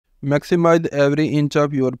Maximize every inch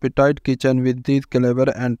of your petite kitchen with these clever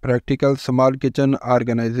and practical small kitchen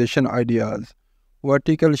organization ideas.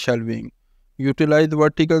 Vertical shelving. Utilize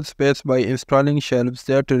vertical space by installing shelves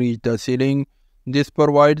that reach the ceiling. This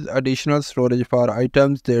provides additional storage for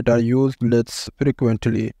items that are used less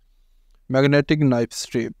frequently. Magnetic knife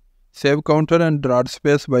strip. Save counter and drawer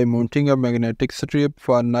space by mounting a magnetic strip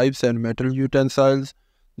for knives and metal utensils.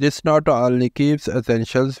 This not only keeps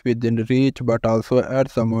essentials within reach but also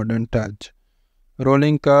adds a modern touch.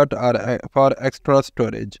 Rolling cart are for extra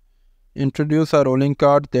storage. Introduce a rolling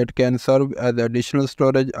cart that can serve as additional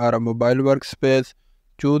storage or a mobile workspace.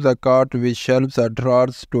 Choose a cart with shelves or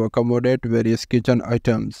drawers to accommodate various kitchen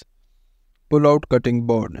items. Pull-out cutting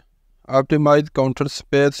board. Optimize counter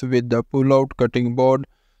space with the pull-out cutting board.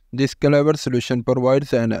 This clever solution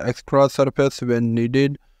provides an extra surface when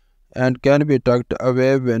needed and can be tucked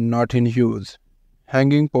away when not in use.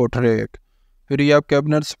 Hanging pot rack. Free up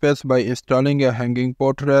cabinet space by installing a hanging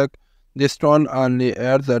pot rack. This not only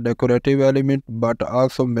adds a decorative element but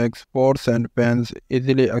also makes pots and pans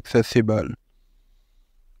easily accessible.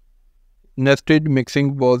 Nested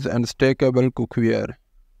mixing bowls and stackable cookware.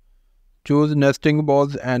 Choose nesting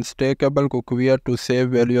bowls and stackable cookware to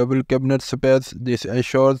save valuable cabinet space. This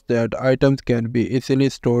ensures that items can be easily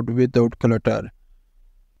stored without clutter.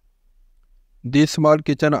 These small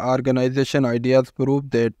kitchen organization ideas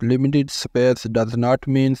prove that limited space does not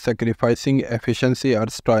mean sacrificing efficiency or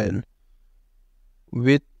style.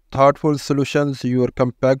 With thoughtful solutions, your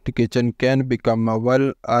compact kitchen can become a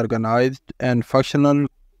well-organized and functional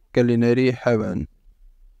culinary heaven.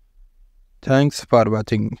 Thanks for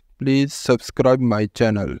watching. Please subscribe my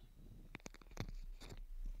channel.